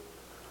world.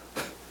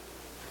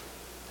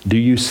 Do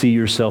you see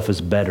yourself as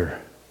better?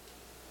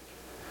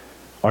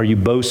 Are you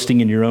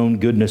boasting in your own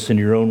goodness and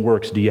your own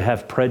works? Do you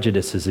have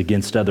prejudices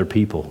against other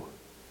people?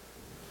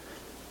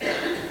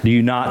 Do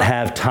you not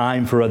have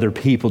time for other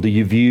people? Do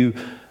you view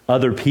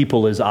other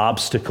people as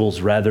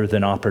obstacles rather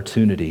than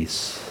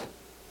opportunities?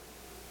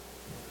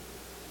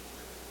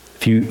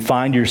 If you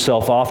find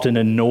yourself often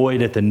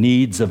annoyed at the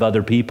needs of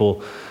other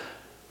people,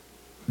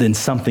 then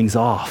something's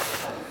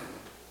off.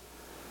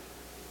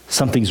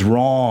 Something's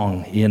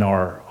wrong in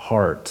our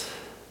heart.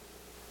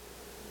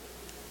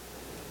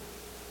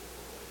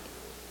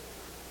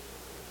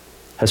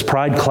 Has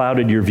pride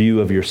clouded your view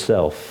of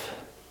yourself?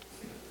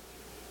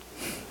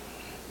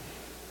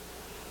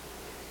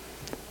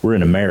 We're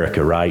in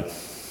America, right?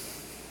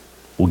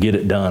 We'll get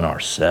it done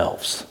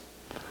ourselves.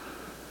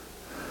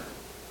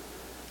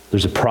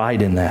 There's a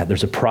pride in that.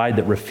 There's a pride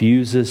that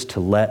refuses to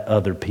let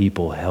other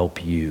people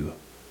help you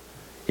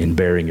in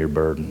bearing your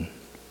burden.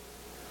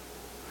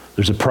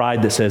 There's a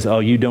pride that says, oh,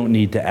 you don't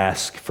need to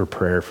ask for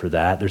prayer for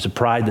that. There's a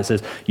pride that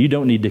says, you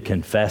don't need to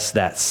confess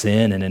that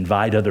sin and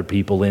invite other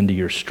people into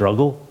your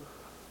struggle.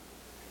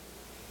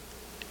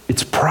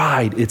 It's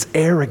pride. It's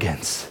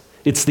arrogance.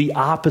 It's the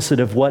opposite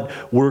of what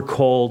we're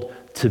called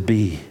to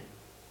be.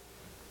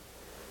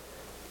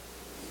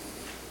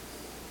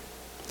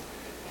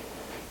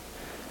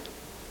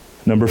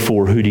 Number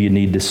 4, who do you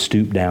need to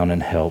stoop down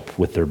and help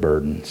with their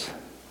burdens?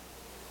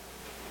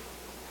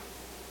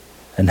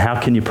 And how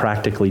can you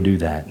practically do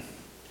that?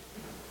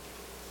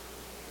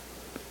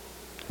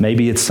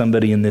 Maybe it's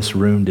somebody in this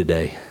room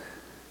today.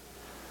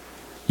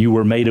 You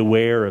were made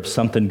aware of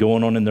something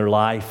going on in their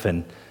life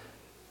and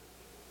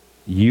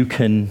you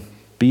can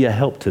be a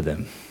help to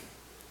them.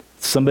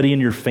 Somebody in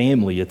your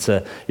family, it's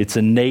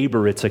a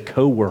neighbor, it's a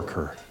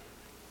coworker.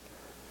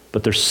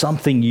 But there's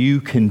something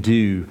you can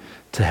do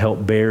to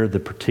help bear the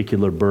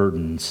particular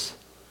burdens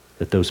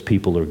that those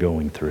people are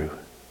going through.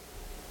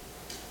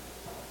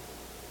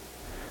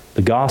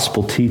 The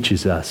gospel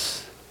teaches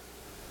us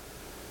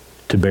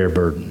to bear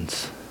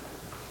burdens.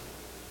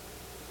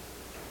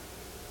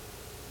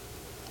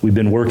 We've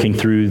been working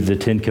through the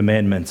 10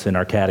 Commandments in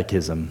our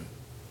catechism.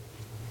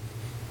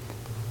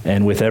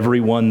 And with every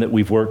one that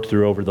we've worked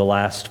through over the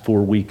last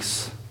 4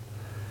 weeks,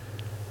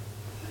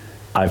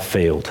 I've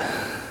failed.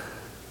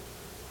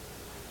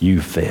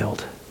 You've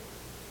failed.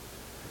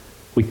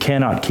 We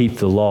cannot keep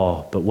the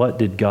law, but what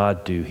did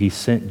God do? He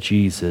sent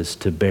Jesus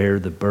to bear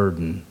the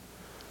burden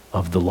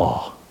of the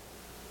law.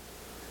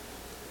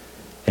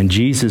 And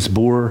Jesus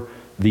bore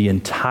the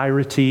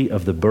entirety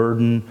of the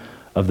burden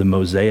of the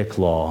Mosaic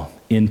law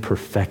in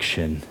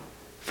perfection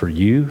for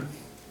you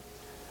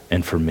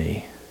and for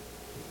me.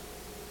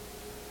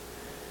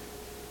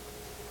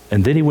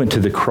 And then he went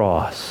to the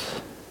cross.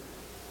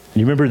 And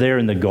you remember there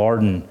in the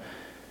garden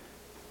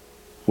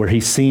where he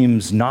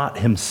seems not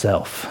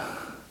himself.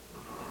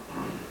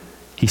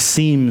 He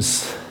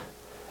seems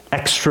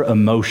extra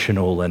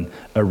emotional and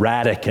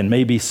erratic and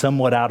maybe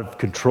somewhat out of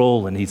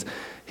control, and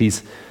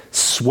he's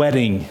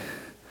sweating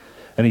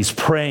and he's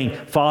praying,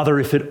 Father,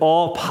 if at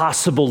all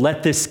possible,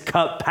 let this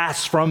cup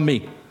pass from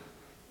me.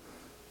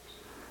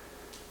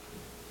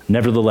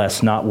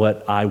 Nevertheless, not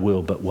what I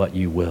will, but what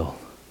you will.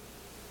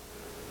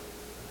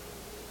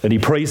 And he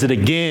prays it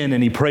again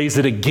and he prays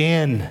it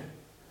again.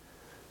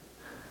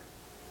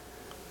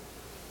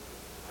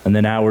 And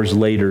then hours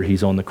later,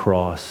 he's on the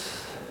cross.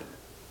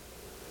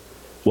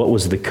 What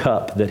was the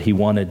cup that he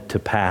wanted to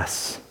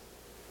pass?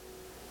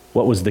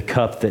 What was the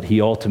cup that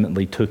he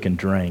ultimately took and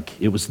drank?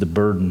 It was the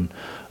burden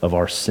of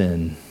our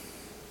sin.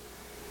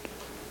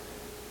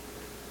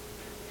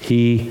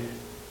 He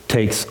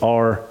takes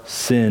our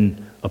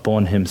sin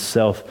upon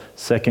himself.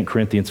 2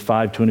 Corinthians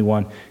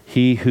 5:21,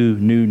 he who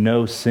knew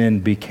no sin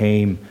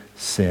became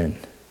sin.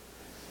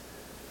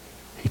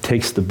 He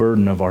takes the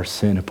burden of our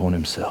sin upon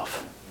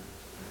himself.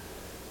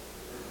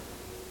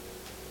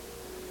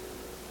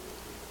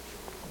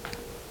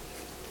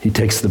 He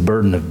takes the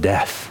burden of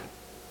death.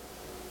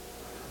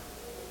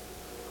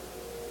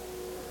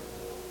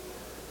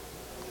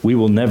 We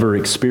will never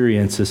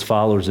experience, as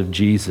followers of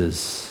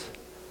Jesus,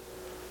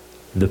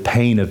 the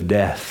pain of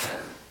death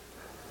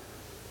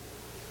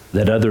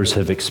that others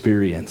have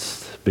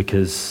experienced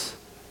because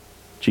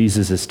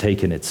Jesus has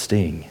taken its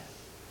sting.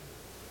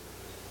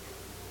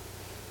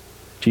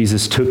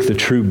 Jesus took the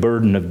true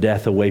burden of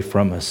death away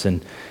from us,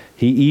 and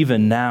He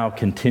even now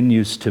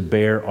continues to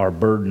bear our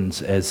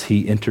burdens as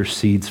he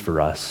intercedes for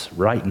us.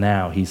 Right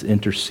now, he's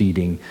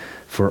interceding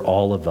for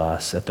all of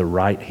us at the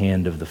right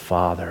hand of the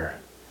Father.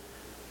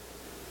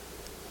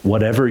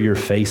 Whatever you're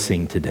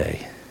facing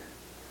today,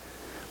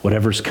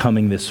 whatever's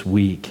coming this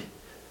week,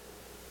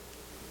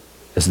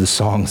 as the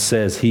song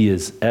says, he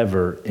is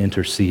ever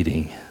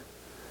interceding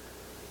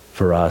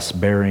for us,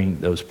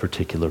 bearing those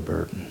particular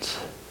burdens.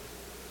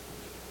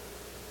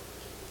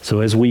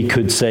 So as we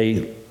could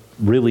say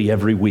really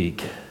every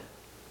week,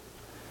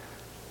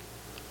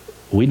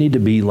 we need to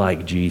be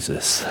like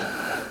Jesus,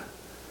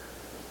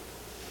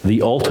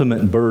 the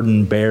ultimate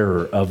burden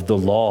bearer of the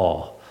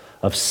law,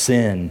 of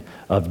sin,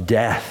 of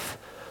death,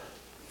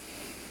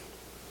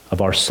 of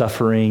our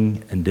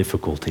suffering and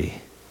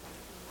difficulty.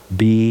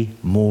 Be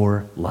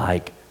more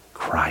like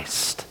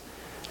Christ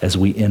as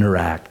we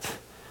interact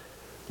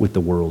with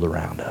the world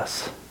around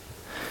us.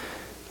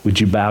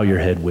 Would you bow your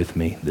head with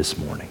me this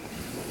morning?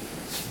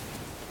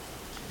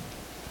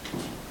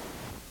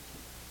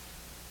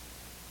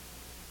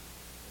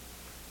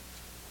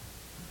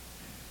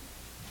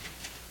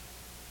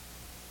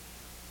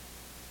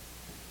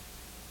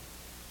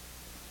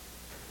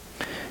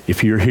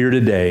 If you're here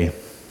today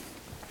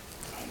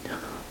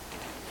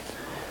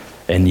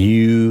and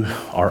you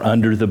are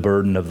under the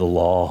burden of the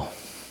law,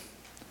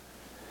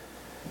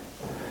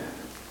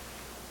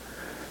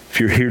 if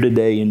you're here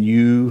today and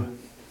you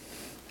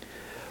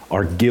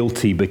are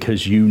guilty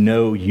because you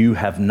know you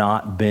have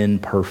not been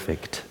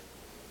perfect,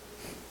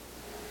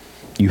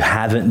 you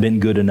haven't been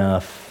good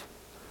enough,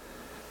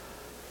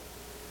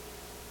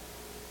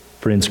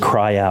 friends,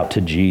 cry out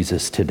to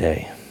Jesus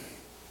today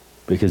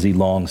because he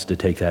longs to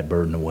take that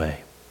burden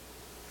away.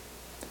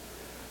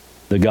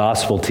 The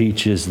gospel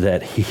teaches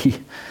that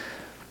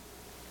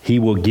he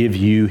will give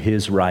you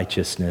his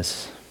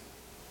righteousness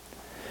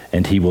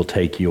and he will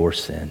take your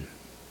sin.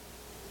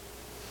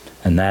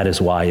 And that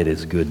is why it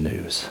is good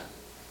news.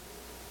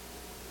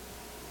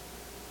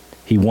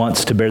 He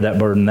wants to bear that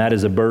burden. That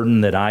is a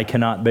burden that I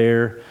cannot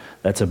bear.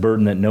 That's a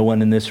burden that no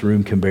one in this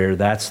room can bear.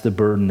 That's the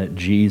burden that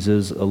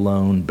Jesus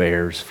alone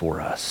bears for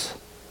us.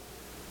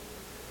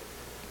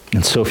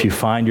 And so if you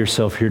find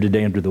yourself here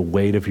today under the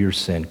weight of your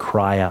sin,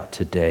 cry out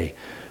today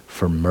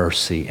for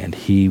mercy, and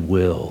he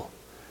will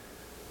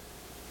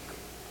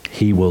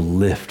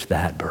lift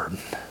that burden.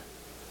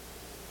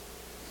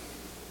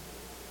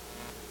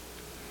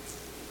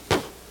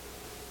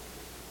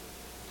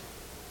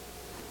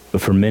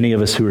 But for many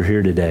of us who are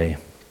here today,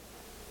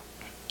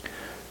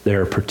 there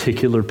are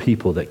particular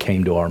people that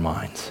came to our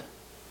minds.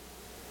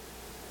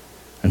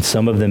 And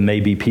some of them may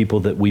be people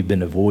that we've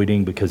been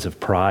avoiding because of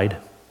pride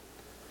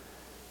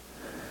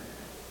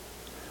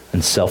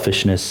and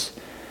selfishness.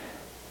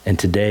 And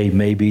today,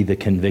 maybe the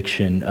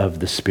conviction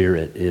of the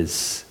Spirit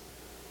is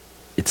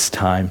it's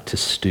time to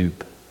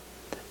stoop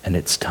and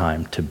it's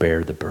time to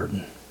bear the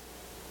burden.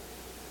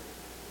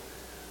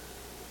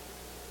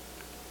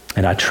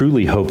 And I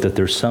truly hope that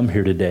there's some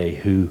here today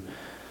who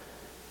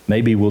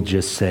maybe will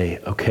just say,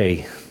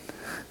 okay,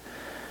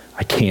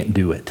 I can't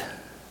do it.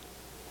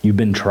 You've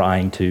been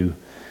trying to.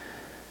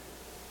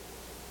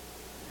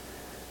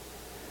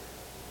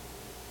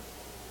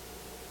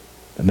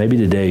 But maybe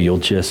today you'll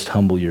just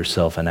humble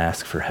yourself and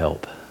ask for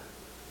help,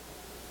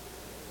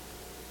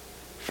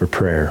 for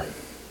prayer,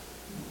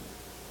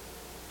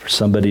 for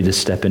somebody to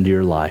step into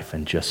your life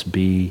and just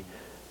be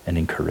an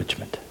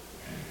encouragement.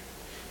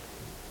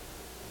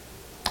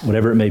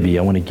 Whatever it may be,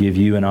 I want to give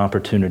you an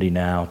opportunity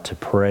now to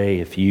pray.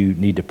 If you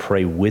need to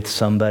pray with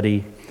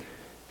somebody,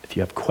 if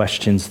you have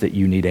questions that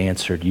you need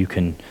answered, you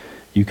can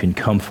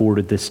come forward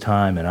at this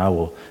time and I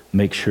will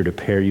make sure to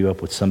pair you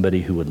up with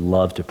somebody who would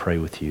love to pray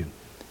with you.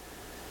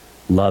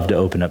 Love to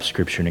open up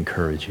Scripture and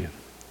encourage you.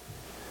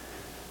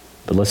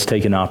 But let's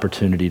take an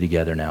opportunity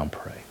together now and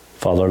pray.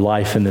 Father,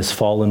 life in this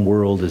fallen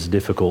world is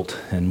difficult,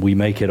 and we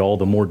make it all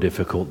the more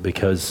difficult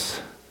because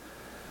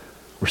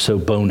we're so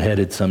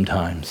boneheaded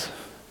sometimes.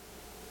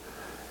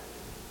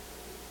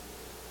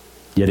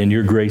 Yet in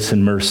your grace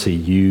and mercy,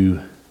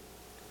 you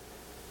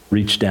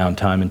reach down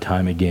time and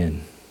time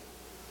again,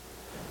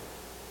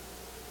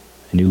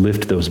 and you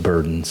lift those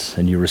burdens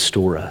and you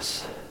restore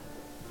us.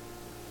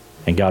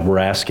 And God, we're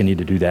asking you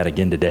to do that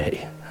again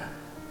today.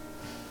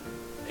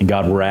 And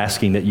God, we're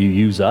asking that you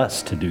use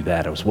us to do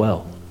that as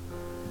well.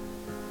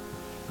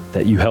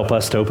 That you help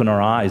us to open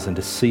our eyes and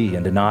to see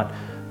and to not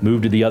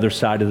move to the other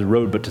side of the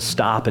road, but to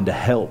stop and to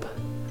help.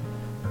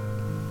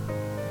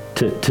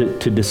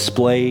 To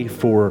display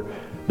for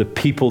the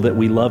people that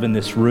we love in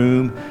this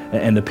room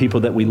and the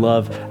people that we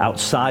love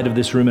outside of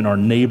this room in our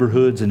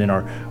neighborhoods and in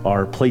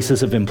our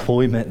places of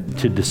employment,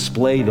 to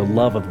display the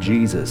love of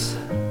Jesus.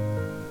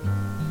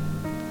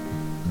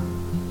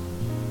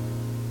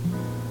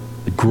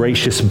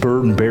 Gracious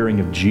burden bearing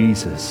of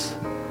Jesus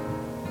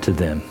to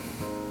them.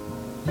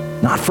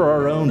 Not for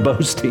our own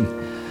boasting,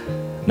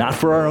 not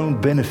for our own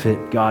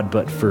benefit, God,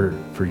 but for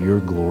your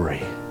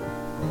glory.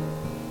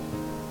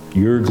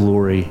 Your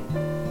glory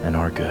and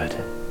our good.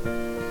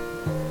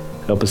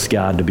 Help us,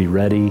 God, to be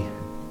ready,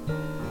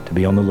 to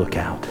be on the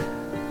lookout.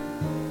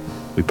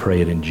 We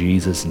pray it in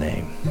Jesus'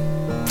 name.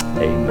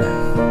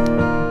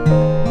 Amen.